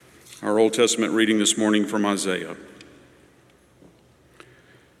Our Old Testament reading this morning from Isaiah.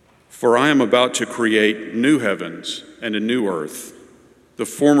 For I am about to create new heavens and a new earth. The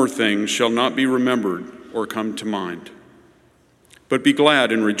former things shall not be remembered or come to mind. But be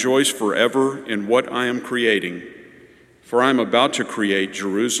glad and rejoice forever in what I am creating. For I am about to create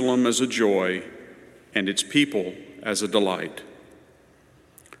Jerusalem as a joy and its people as a delight.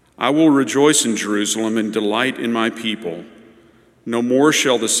 I will rejoice in Jerusalem and delight in my people. No more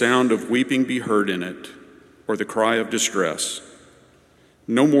shall the sound of weeping be heard in it, or the cry of distress.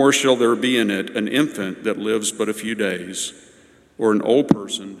 No more shall there be in it an infant that lives but a few days, or an old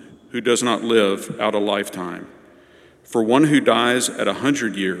person who does not live out a lifetime. For one who dies at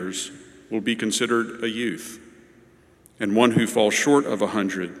 100 years will be considered a youth, and one who falls short of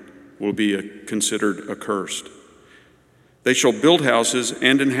 100 will be considered accursed. They shall build houses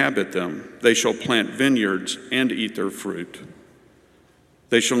and inhabit them. They shall plant vineyards and eat their fruit.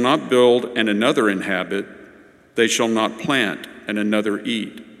 They shall not build and another inhabit. They shall not plant and another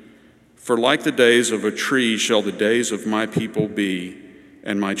eat. For like the days of a tree shall the days of my people be,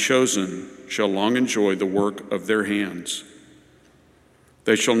 and my chosen shall long enjoy the work of their hands.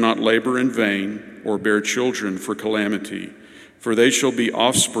 They shall not labor in vain or bear children for calamity, for they shall be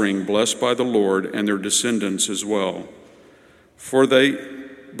offspring blessed by the Lord and their descendants as well. For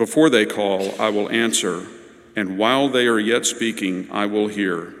before they call, I will answer, and while they are yet speaking, I will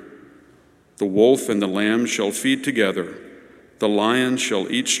hear. The wolf and the lamb shall feed together. The lion shall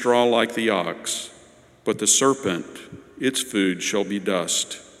eat straw like the ox, but the serpent, its food shall be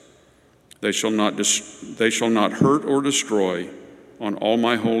dust. They shall not hurt or destroy on all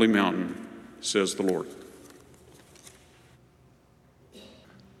my holy mountain, says the Lord.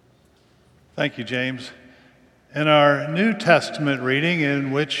 Thank you, James. In our New Testament reading,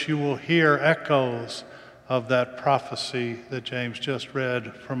 in which you will hear echoes of that prophecy that James just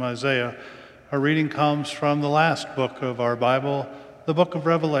read from Isaiah, our reading comes from the last book of our Bible, the book of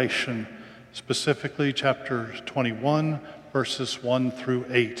Revelation, specifically chapter 21, verses 1 through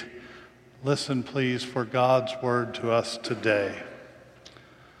 8. Listen, please, for God's word to us today.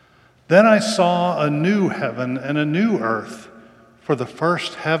 Then I saw a new heaven and a new earth, for the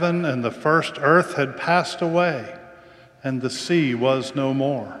first heaven and the first earth had passed away, and the sea was no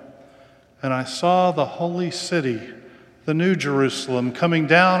more. And I saw the holy city, the new Jerusalem, coming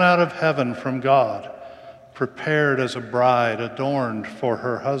down out of heaven from God, prepared as a bride adorned for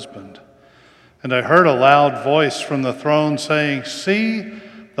her husband. And I heard a loud voice from the throne saying, "See,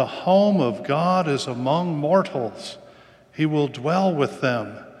 the home of God is among mortals. He will dwell with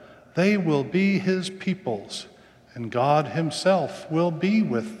them. They will be his peoples, and God himself will be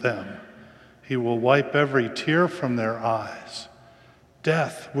with them. He will wipe every tear from their eyes.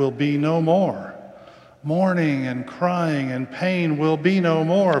 Death will be no more. Mourning and crying and pain will be no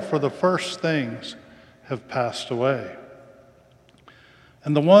more, for the first things have passed away."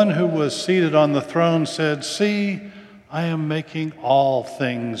 And the one who was seated on the throne said, "See, I am making all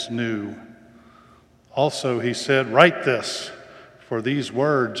things new." Also he said, "Write this, for these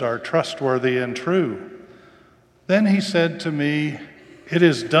words are trustworthy and true." Then he said to me, "It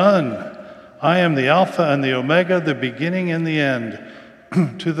is done. I am the Alpha and the Omega, the beginning and the end.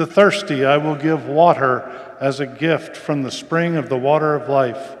 To the thirsty I will give water as a gift from the spring of the water of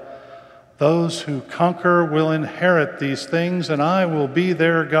life. Those who conquer will inherit these things, and I will be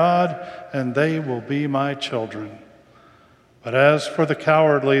their God, and they will be my children. But as for the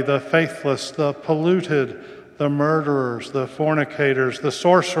cowardly, the faithless, the polluted, the murderers, the fornicators, the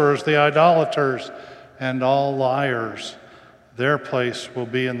sorcerers, the idolaters, and all liars, their place will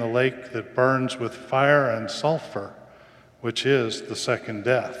be in the lake that burns with fire and sulfur, which is the second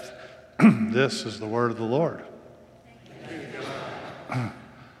death." This is the word of the Lord.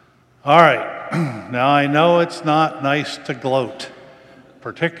 All right, now I know it's not nice to gloat,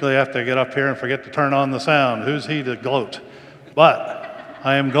 particularly after I get up here and forget to turn on the sound. Who's he to gloat? But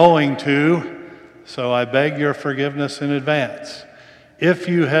I am going to, so I beg your forgiveness in advance. If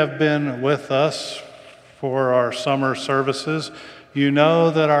you have been with us for our summer services, you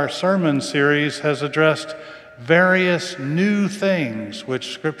know that our sermon series has addressed various new things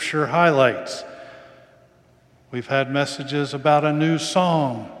which Scripture highlights. We've had messages about a new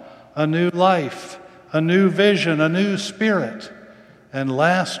song, a new life, a new vision, a new spirit, and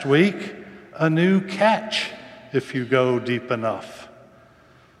last week, a new catch if you go deep enough.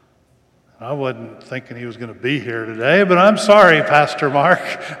 I wasn't thinking he was going to be here today, but I'm sorry, Pastor Mark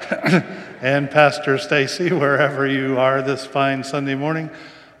and Pastor Stacy, wherever you are this fine Sunday morning,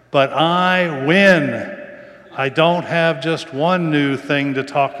 but I win. I don't have just one new thing to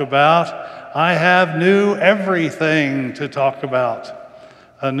talk about. I have new everything to talk about.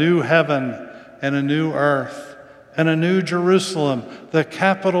 a new heaven and a new earth, and a new Jerusalem, the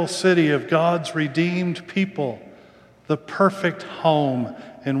capital city of God's redeemed people, the perfect home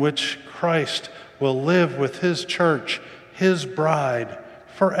in which Christ will live with his church, his bride,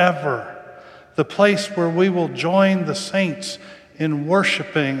 forever. The place where we will join the saints in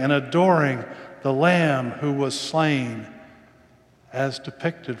worshiping and adoring the Lamb who was slain, as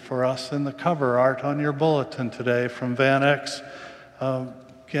depicted for us in the cover art on your bulletin today from Van Eck's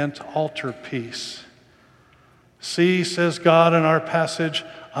Ghent altarpiece. See, says God in our passage,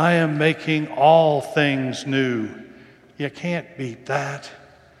 I am making all things new. You can't beat that.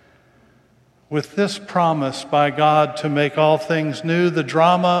 With this promise by God to make all things new, the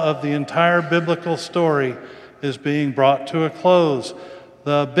drama of the entire biblical story is being brought to a close.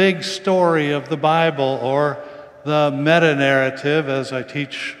 The big story of the Bible, or the meta-narrative, as I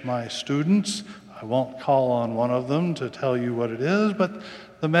teach my students. I won't call on one of them to tell you what it is, but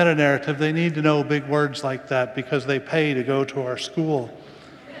the meta-narrative, they need to know big words like that because they pay to go to our school.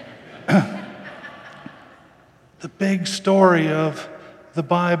 The big story of the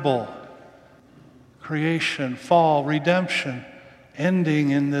Bible, creation, fall, redemption, ending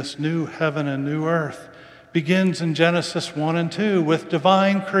in this new heaven and new earth, begins in Genesis 1 and 2 with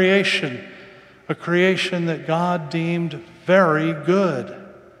divine creation, a creation that God deemed very good.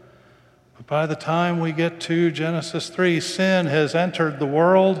 But by the time we get to Genesis 3, sin has entered the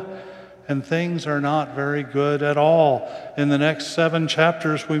world and things are not very good at all. In the next 7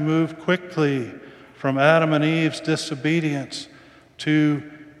 chapters, we move quickly from Adam and Eve's disobedience to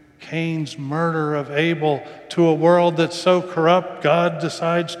Cain's murder of Abel, to a world that's so corrupt, God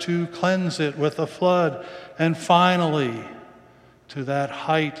decides to cleanse it with a flood. And finally, to that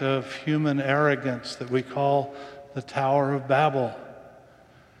height of human arrogance that we call the Tower of Babel.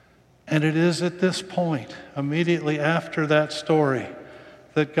 And it is at this point, immediately after that story,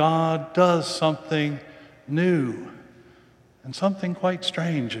 that God does something new and something quite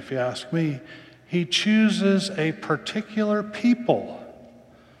strange, if you ask me. He chooses a particular people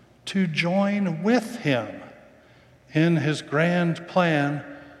to join with him in his grand plan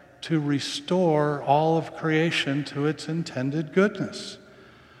to restore all of creation to its intended goodness.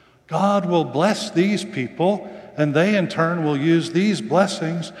 God will bless these people, and they in turn will use these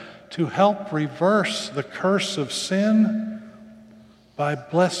blessings to help reverse the curse of sin by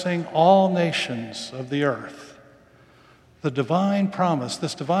blessing all nations of the earth. The divine promise,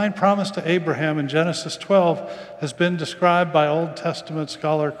 this divine promise to Abraham in Genesis 12 has been described by Old Testament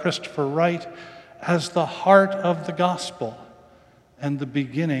scholar Christopher Wright as the heart of the gospel and the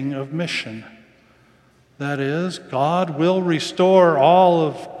beginning of mission. That is, God will restore all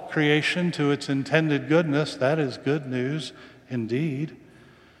of creation to its intended goodness. That is good news indeed.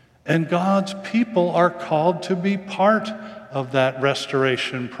 And God's people are called to be part of that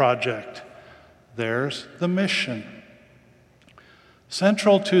restoration project. There's the mission.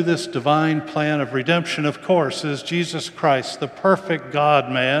 Central to this divine plan of redemption, of course, is Jesus Christ, the perfect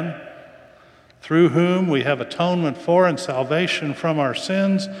God-man, through whom we have atonement for and salvation from our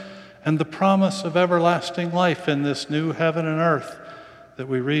sins, and the promise of everlasting life in this new heaven and earth that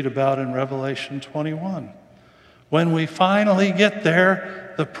we read about in Revelation 21. When we finally get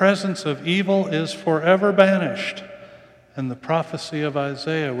there, the presence of evil is forever banished, and the prophecy of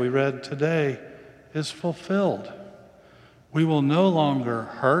Isaiah we read today is fulfilled. We will no longer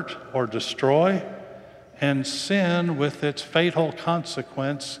hurt or destroy, and sin with its fatal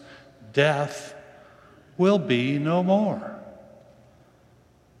consequence, death, will be no more.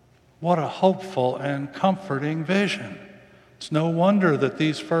 What a hopeful and comforting vision. It's no wonder that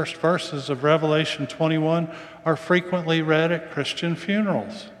these first verses of Revelation 21 are frequently read at Christian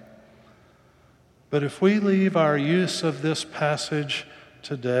funerals. But if we leave our use of this passage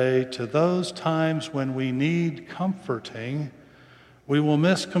today to those times when we need comforting, we will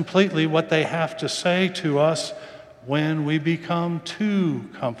miss completely what they have to say to us when we become too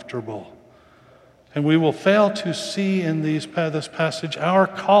comfortable. And we will fail to see in this passage our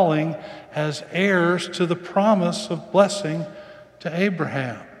calling as heirs to the promise of blessing to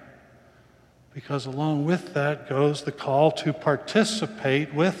Abraham. Because along with that goes the call to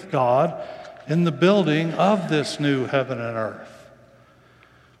participate with God in the building of this new heaven and earth.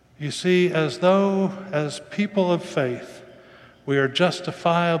 You see, as people of faith, we are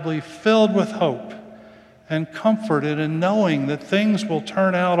justifiably filled with hope and comforted in knowing that things will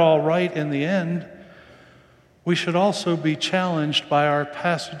turn out all right in the end. We should also be challenged by our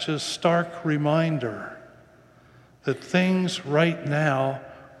passage's stark reminder that things right now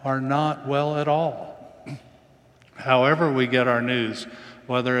are not well at all. However we get our news,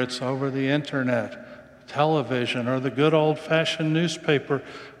 whether it's over the internet, television or the good old-fashioned newspaper,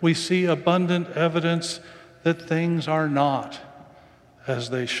 we see abundant evidence that things are not as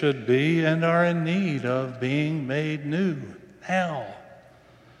they should be and are in need of being made new now.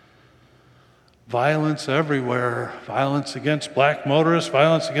 Violence everywhere, violence against black motorists,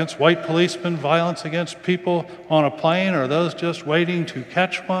 violence against white policemen, violence against people on a plane or those just waiting to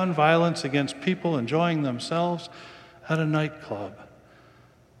catch one, violence against people enjoying themselves at a nightclub.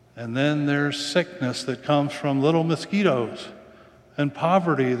 And then there's sickness that comes from little mosquitoes and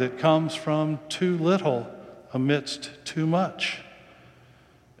poverty that comes from too little amidst too much.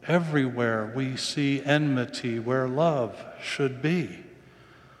 Everywhere we see enmity where love should be.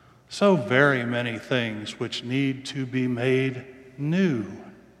 So very many things which need to be made new,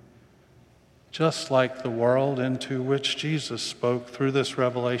 just like the world into which Jesus spoke through this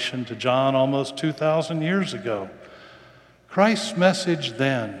revelation to John almost 2,000 years ago. Christ's message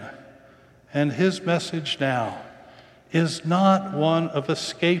then and his message now is not one of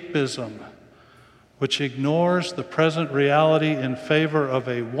escapism, which ignores the present reality in favor of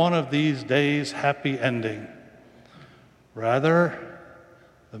a one of these days happy ending. Rather,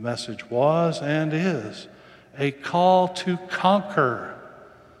 the message was and is a call to conquer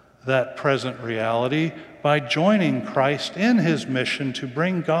that present reality by joining Christ in his mission to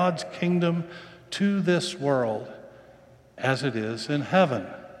bring God's kingdom to this world as it is in heaven.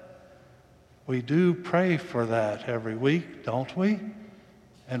 We do pray for that every week, don't we?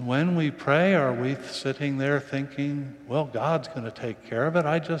 And when we pray, are we sitting there thinking, well, God's going to take care of it,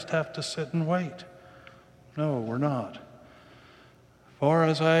 I just have to sit and wait? No, we're not. For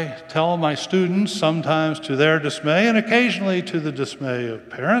as I tell my students, sometimes to their dismay and occasionally to the dismay of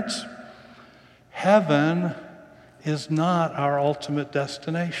parents, heaven is not our ultimate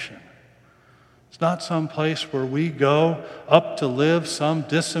destination. It's not some place where we go up to live some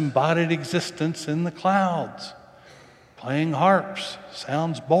disembodied existence in the clouds. Playing harps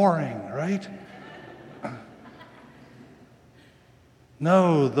sounds boring, right?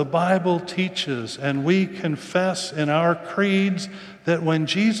 No, the Bible teaches, and we confess in our creeds, that when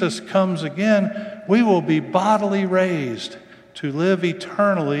Jesus comes again, we will be bodily raised to live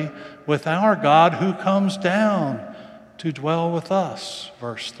eternally with our God who comes down to dwell with us.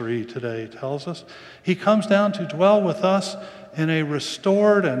 Verse 3 today tells us. He comes down to dwell with us in a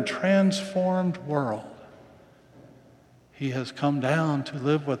restored and transformed world. He has come down to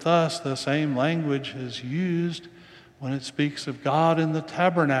live with us. The same language is used when it speaks of God in the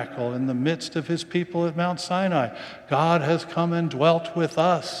tabernacle, in the midst of his people at Mount Sinai. God has come and dwelt with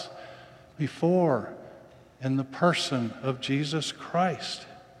us before in the person of Jesus Christ.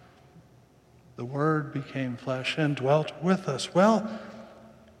 The Word became flesh and dwelt with us. Well,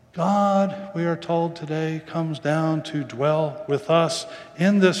 God, we are told today, comes down to dwell with us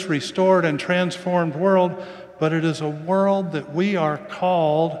in this restored and transformed world, but it is a world that we are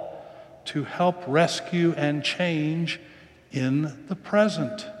called to help rescue and change in the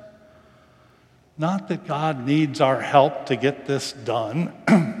present. Not that God needs our help to get this done.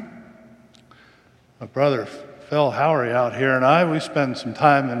 My brother Phil Howery out here and I, we spend some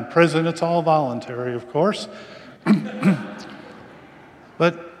time in prison. It's all voluntary, of course.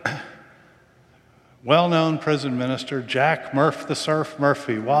 But well-known prison minister Jack Murph the Surf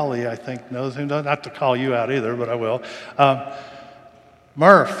Murphy, Wally I think knows him, not to call you out either, but I will.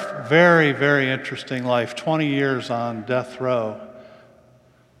 Murph, very, very interesting life, 20 years on death row.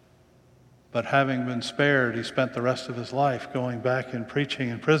 But having been spared, he spent the rest of his life going back and preaching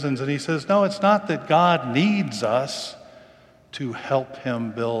in prisons. And he says, no, it's not that God needs us to help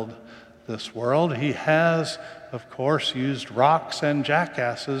him build this world. He has, of course, used rocks and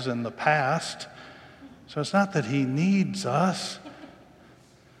jackasses in the past. So it's not that he needs us.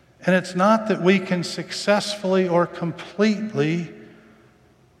 And it's not that we can successfully or completely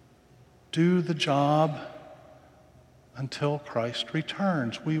do the job until Christ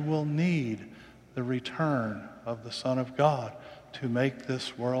returns. We will need the return of the Son of God to make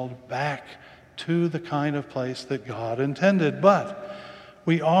this world back to the kind of place that God intended. But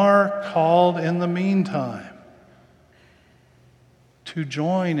we are called in the meantime to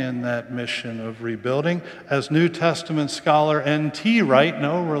join in that mission of rebuilding. As New Testament scholar N.T. Wright,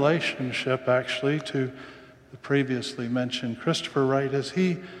 no relationship actually to the previously mentioned Christopher Wright, as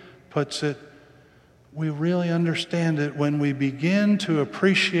he puts it, we really understand it when we begin to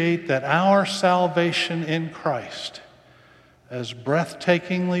appreciate that our salvation in Christ, as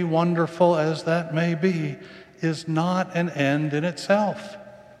breathtakingly wonderful as that may be, is not an end in itself,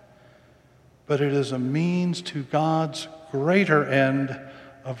 but it is a means to God's greater end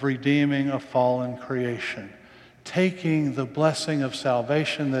of redeeming a fallen creation, taking the blessing of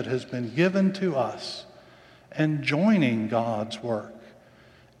salvation that has been given to us and joining God's work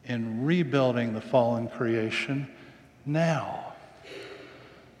in rebuilding the fallen creation now.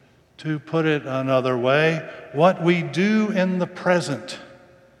 To put it another way, what we do in the present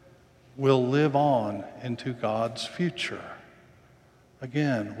will live on into God's future.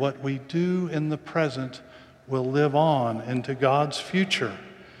 Again, what we do in the present will live on into God's future.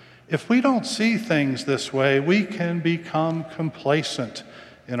 If we don't see things this way, we can become complacent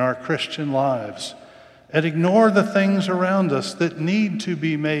in our Christian lives and ignore the things around us that need to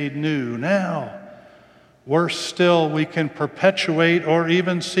be made new now. Worse still, we can perpetuate or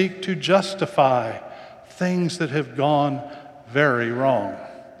even seek to justify things that have gone very wrong.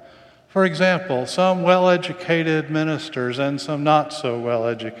 For example, some well-educated ministers, and some not so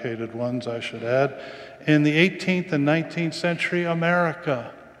well-educated ones, I should add, in the 18th and 19th century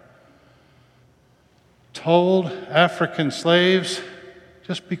America told African slaves,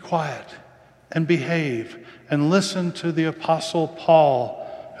 just be quiet and behave and listen to the Apostle Paul,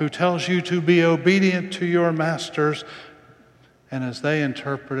 who tells you to be obedient to your masters. And as they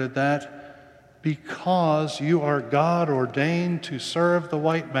interpreted that, because you are God ordained to serve the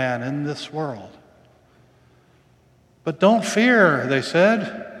white man in this world. But don't fear, they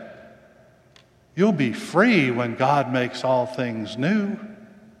said. You'll be free when God makes all things new.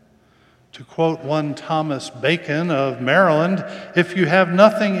 To quote one Thomas Bacon of Maryland, if you have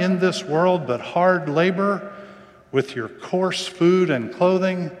nothing in this world but hard labor with your coarse food and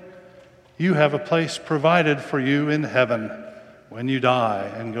clothing, you have a place provided for you in heaven when you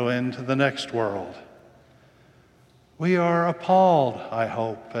die and go into the next world. We are appalled, I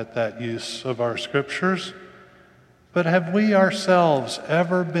hope, at that use of our scriptures, but have we ourselves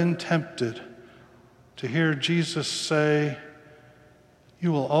ever been tempted to hear Jesus say,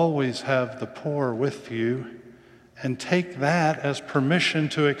 you will always have the poor with you, and take that as permission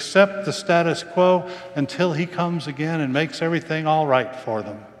to accept the status quo until he comes again and makes everything all right for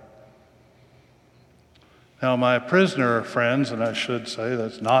them? Now, my prisoner friends, and I should say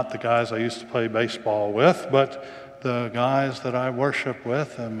that's not the guys I used to play baseball with, but the guys that I worship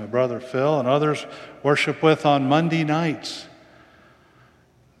with, and my brother Phil and others worship with on Monday nights,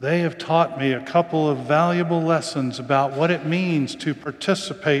 they have taught me a couple of valuable lessons about what it means to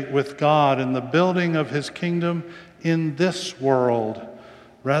participate with God in the building of his kingdom in this world,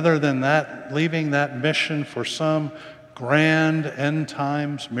 rather than that leaving that mission for some grand end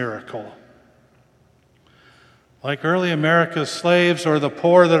times miracle. Like early America's slaves or the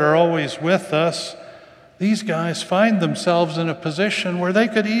poor that are always with us, these guys find themselves in a position where they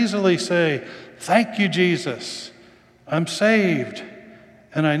could easily say, thank you, Jesus, I'm saved,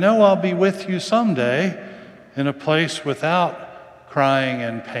 and I know I'll be with you someday in a place without crying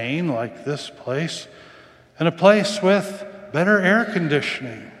and pain like this place, in a place with better air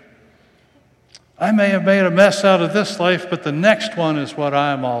conditioning. I may have made a mess out of this life, but the next one is what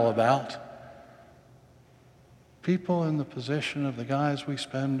I'm all about. People in the position of the guys we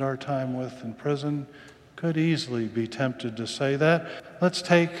spend our time with in prison could easily be tempted to say that. Let's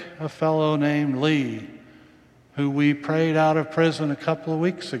take a fellow named Lee, who we prayed out of prison a couple of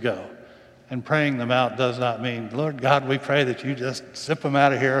weeks ago. And praying them out does not mean, Lord God, we pray that you just zip them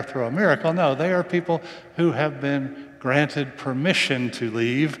out of here through a miracle. No, they are people who have been granted permission to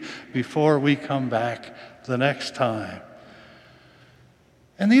leave before we come back the next time.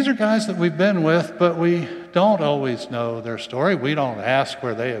 And these are guys that we've been with, but we don't always know their story. We don't ask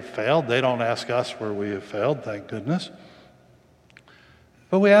where they have failed. They don't ask us where we have failed, thank goodness.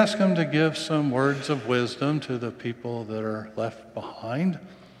 But we ask them to give some words of wisdom to the people that are left behind.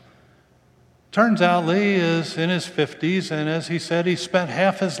 Turns out Lee is in his 50s, and as he said, he spent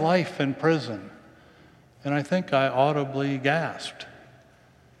half his life in prison. And I think I audibly gasped.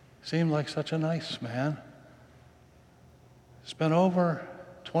 Seemed like such a nice man. Spent over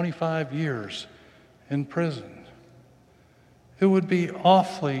 25 years in prison. It would be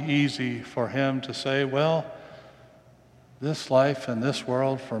awfully easy for him to say, well, this life and this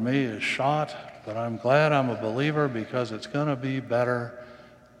world for me is shot, but I'm glad I'm a believer because it's going to be better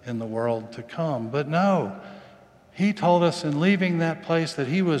in the world to come. But no, he told us in leaving that place that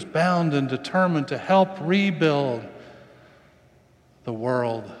he was bound and determined to help rebuild the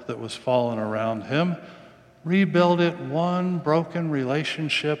world that was fallen around him, rebuild it one broken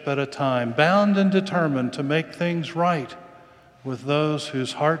relationship at a time, bound and determined to make things right with those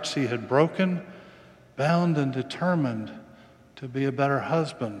whose hearts he had broken, bound and determined to be a better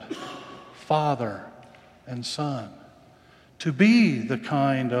husband, father, and son, to be the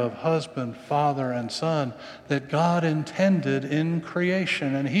kind of husband, father, and son that God intended in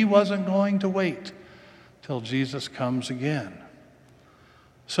creation, and he wasn't going to wait till Jesus comes again.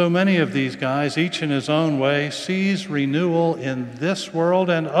 So many of these guys, each in his own way, sees renewal in this world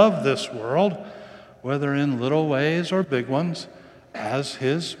and of this world, whether in little ways or big ones, as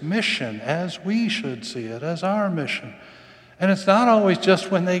his mission, as we should see it, as our mission. And it's not always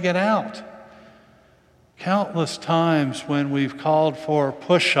just when they get out. Countless times when we've called for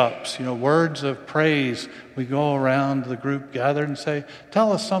push-ups, words of praise, we go around the group gathered and say,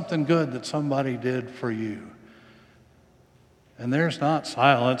 tell us something good that somebody did for you. And there's not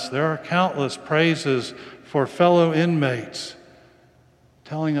silence. There are countless praises for fellow inmates,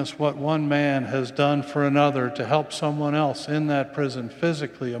 telling us what one man has done for another to help someone else in that prison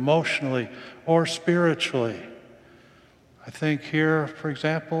physically, emotionally, or spiritually. I think here, for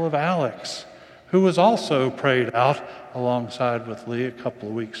example, of Alex, who was also prayed out alongside with Lee a couple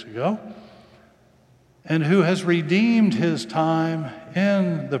of weeks ago, and who has redeemed his time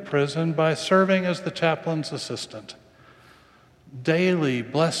in the prison by serving as the chaplain's assistant, daily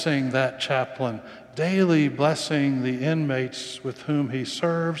blessing that chaplain, daily blessing the inmates with whom he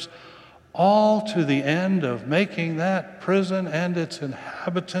serves, all to the end of making that prison and its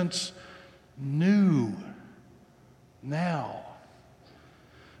inhabitants new now.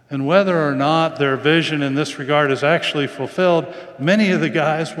 And whether or not their vision in this regard is actually fulfilled, many of the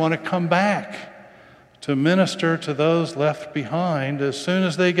guys want to come back to minister to those left behind as soon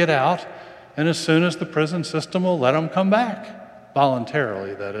as they get out and as soon as the prison system will let them come back.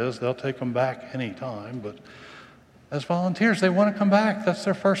 Voluntarily, that is. They'll take them back any time, but as volunteers, they want to come back. That's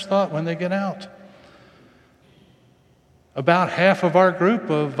their first thought when they get out. About half of our group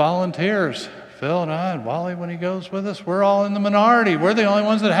of volunteers, Phil and I and Wally when he goes with us, we're all in the minority. We're the only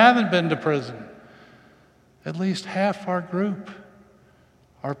ones that haven't been to prison. At least half our group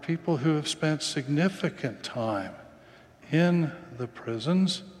are people who have spent significant time in the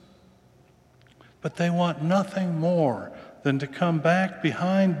prisons, but they want nothing more than to come back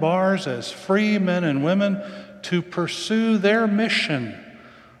behind bars as free men and women to pursue their mission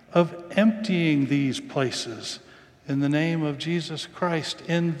of emptying these places in the name of Jesus Christ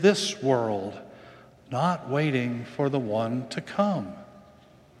in this world, not waiting for the one to come.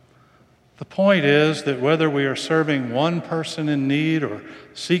 The point is that whether we are serving one person in need or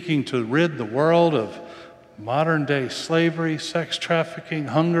seeking to rid the world of modern-day slavery, sex trafficking,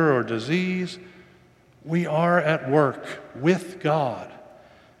 hunger, or disease, we are at work with God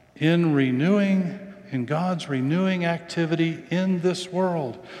in God's renewing activity in this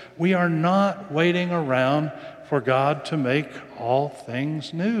world. We are not waiting around for God to make all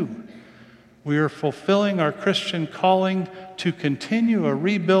things new. We are fulfilling our Christian calling to continue a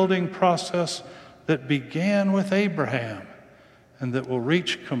rebuilding process that began with Abraham and that will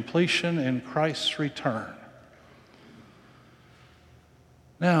reach completion in Christ's return.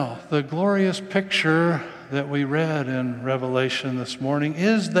 Now, the glorious picture that we read in Revelation this morning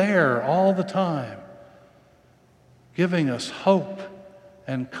is there all the time, giving us hope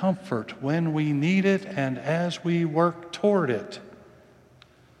and comfort when we need it and as we work toward it.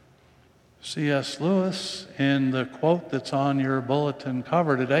 C.S. Lewis, in the quote that's on your bulletin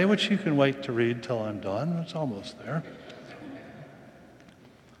cover today, which you can wait to read till I'm done, it's almost there.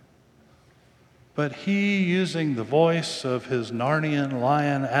 But he, using the voice of his Narnian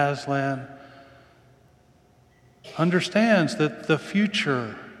lion Aslan, understands that the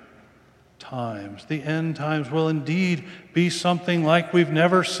future times, the end times, will indeed be something like we've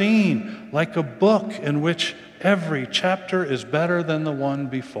never seen, like a book in which every chapter is better than the one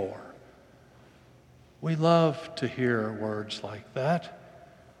before. We love to hear words like that.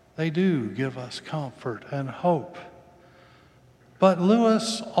 They do give us comfort and hope. But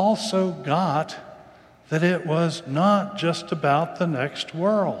Lewis also got that it was not just about the next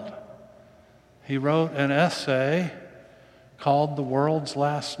world. He wrote an essay called The World's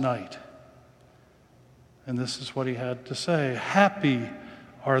Last Night. And this is what he had to say. Happy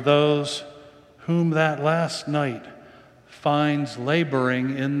are those whom that last night finds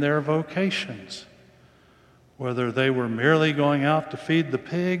laboring in their vocations, whether they were merely going out to feed the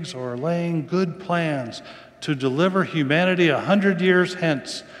pigs or laying good plans to deliver humanity 100 years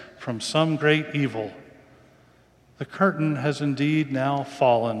hence from some great evil. The curtain has indeed now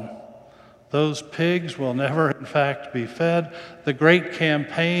fallen. Those pigs will never, in fact, be fed. The great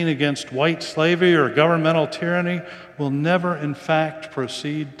campaign against white slavery or governmental tyranny will never, in fact,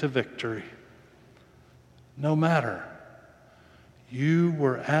 proceed to victory. No matter, you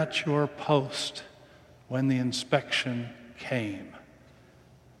were at your post when the inspection came.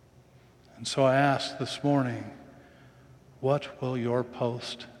 And so I ask this morning, what will your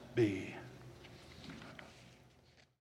post be?